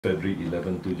February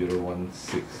 11,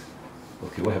 2016.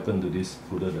 Okay, what happened to this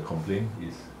poodle? The complaint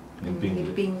is limping.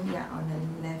 Limping, yeah, on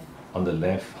the left. On the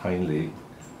left hind leg.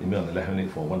 Maybe on the left hind leg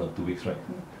for 1 or 2 weeks, right?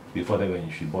 Before that, when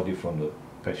she bought it from the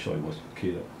pet shop, it was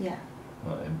okay, right? Yeah.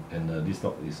 This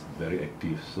dog is very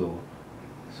active, so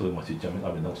must be jumping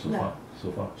up and down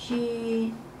so far.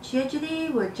 She actually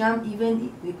will jump even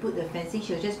if we put the fencing.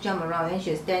 She'll just jump around and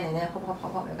she'll stand and then hop hop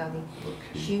hop hop that kind of thing.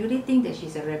 Okay. She really thinks that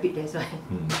she's a rabbit, that's why.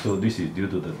 So this is due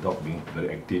to the dog being very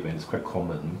active, and it's quite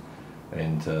common.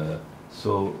 And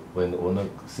so when the owner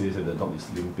says that the dog is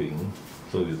limping,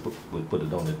 so we'll put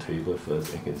it on the table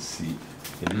first and you can see.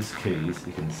 In this case,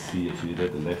 you can see actually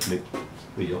that the left leg,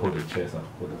 where you hold the chest,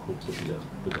 hold the hook,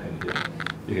 put the hand here.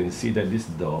 You can see that this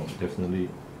dog definitely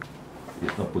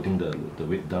is not putting the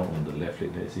weight down on the left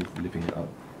leg. Let's see, lifting it up.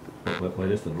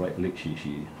 Whereas the right leg,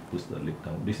 she puts the leg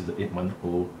down. This is an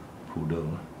 8-month-old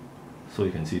poodle. So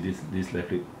you can see this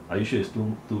left leg. Are you sure it's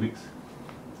two weeks?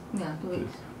 Yeah, 2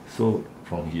 weeks. So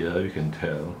from here you can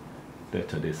tell that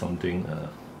there's something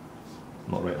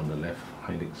not right on the left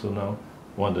hind leg. So now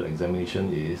one of the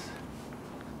examination is,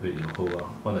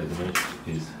 one of the examination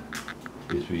is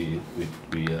we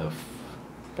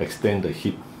extend the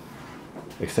hip.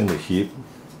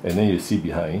 And then you see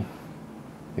behind,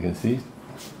 you can see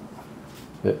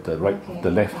that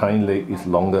the left hind leg is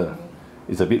longer.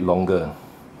 It's a bit longer,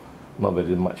 not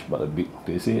very much, but a bit.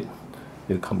 Do you see it?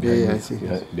 It'll come behind me. I see.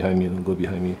 Behind me, go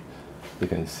behind me. You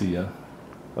can see,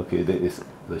 okay, that is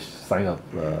the sign of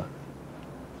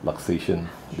luxation,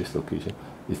 dislocation.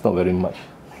 It's not very much.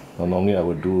 Now, normally I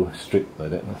would do straight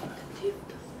like that.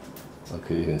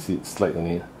 Okay, you can see it slide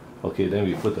only. Okay, then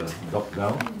we put the dog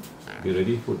down. Okay,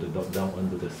 ready? Put the dog down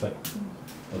onto the side.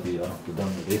 Okay, put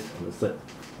down the base on the side.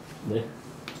 There,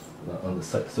 on the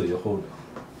side. So you hold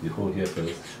here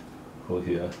first. Hold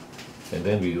here, and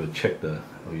then we will check the.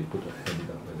 You put the hand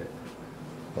down like that.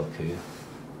 Okay,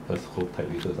 first hold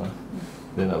tightly first.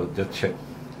 Then I will just check.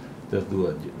 Just do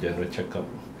a general checkup.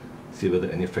 See whether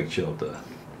any fracture of the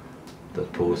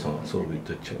toes. So we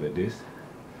just check like this.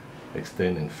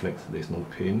 Extend and flex. There is no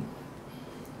pain.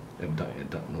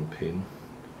 Abduct, no pain.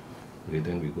 Okay,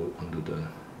 then we go onto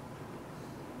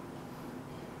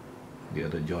the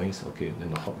other joints. Okay, then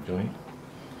the hop joint.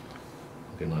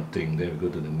 Okay, nothing. Then we go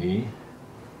to the knee.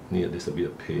 Knee, there's a bit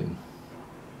of pain.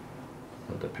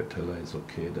 The patella is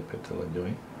okay. The patella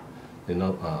joint. Then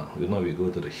now we go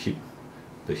to the hip.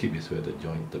 The hip is where the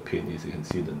joint, the pain is. You can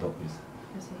see the dog is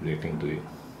reacting to it.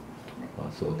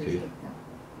 So okay.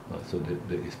 So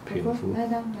that is painful. Lie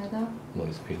down. No,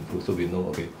 it's painful. So we know,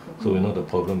 okay. So we know the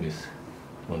problem is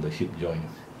on the hip joint.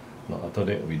 Now after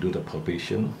that, we do the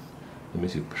palpation. That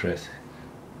means you press,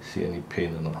 see any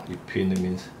pain or not. If pain, that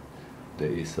means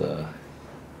there is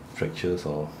fractures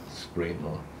or sprain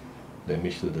or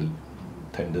damage to the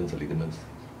tendons or ligaments.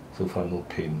 So far, no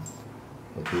pain.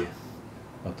 Okay.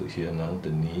 Up to here now, the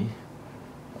knee.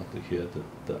 Up to here,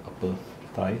 the upper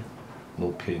thigh.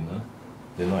 No pain.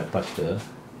 Then now I touch the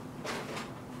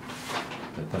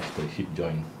hip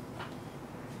joint.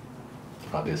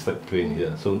 There's slight pain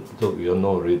here. So we all know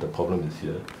already the problem is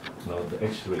here. Now the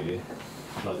X-ray,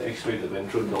 the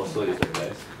ventral dorsal is the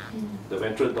best. The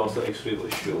ventral dorsal X-ray will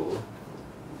show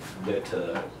that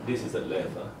this is the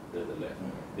left,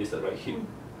 this is the right hip.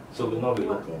 So now we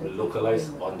localize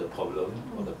on the problem,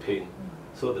 on the pain.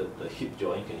 So the hip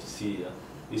joint, you can see,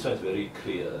 this one is very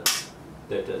clear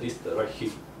that this is the right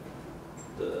hip.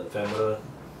 The femoral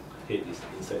head is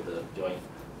inside the joint.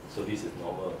 So this is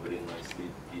normal, very nicely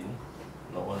in.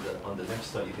 Now on the left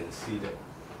side, you can see that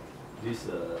this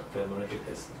femoral head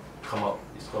has come out.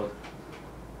 It's called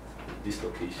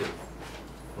dislocation.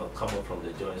 Now come out from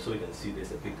the joint. So you can see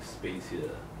there's a big space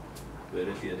here.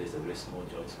 Whereas here there's a very small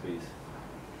joint space.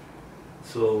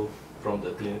 So from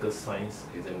the clinical signs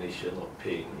examination of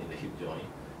pain in the hip joint,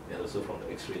 and also from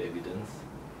the X-ray evidence,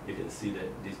 you can see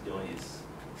that this joint is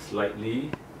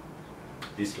slightly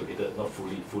dislocated, not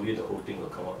fully the whole thing will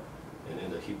come out, and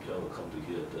then the hip joint will come to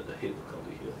here, the head will come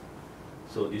to here.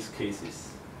 So this case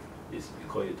is we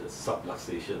call it the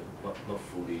subluxation, not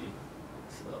fully,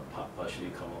 partially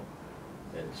come out.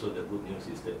 And so the good news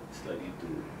is that it's likely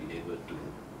to be able to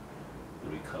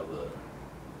recover.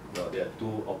 Now there are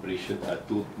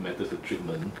two methods of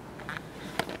treatment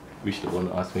which the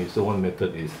owner asked me. So one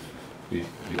method is we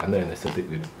under anesthetic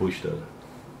we push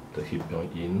the hip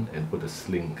joint in and put a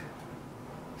sling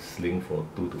for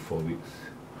 2 to 4 weeks.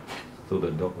 So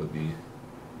the dog will be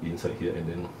inside here, and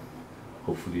then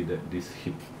hopefully that this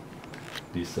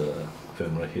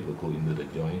femoral head will go into the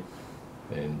joint,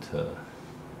 and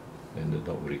the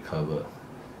dog will recover.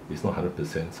 It's not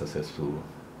 100% successful,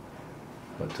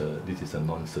 but this is a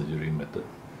non-surgery method.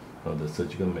 Now the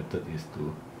surgical method is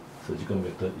to go in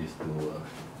and cut out this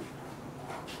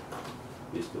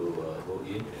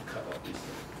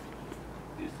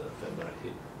femoral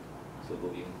head. So go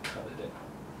in, cut it down,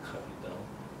 cut it down,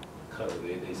 cut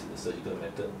away. This is the surgical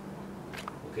method.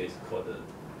 Okay, it's called the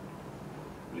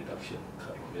reduction.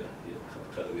 Cut from here,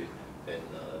 cut away, and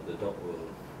the dog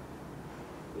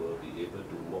will be able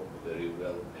to walk very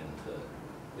well, and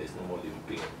there's no more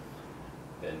limping.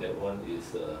 And that one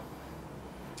is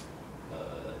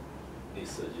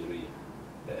needs surgery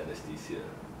and anesthesia.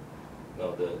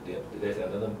 Now there's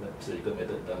another surgical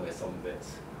method done by some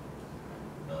vets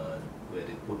where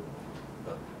they put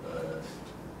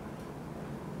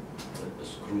a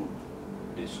screw.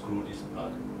 They screw this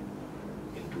part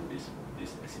into this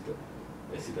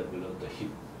accident below the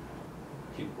hip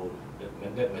bone.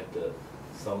 That method,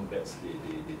 some vets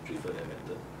they prefer that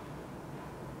method,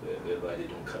 whereby they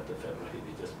don't cut the femoral head,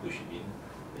 they just push it in,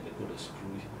 and they put a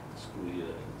screw here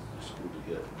and screw to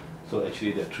here. So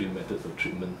actually there are 3 methods of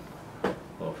treatment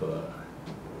of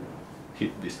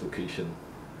hip dislocation.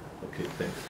 Okay, thanks.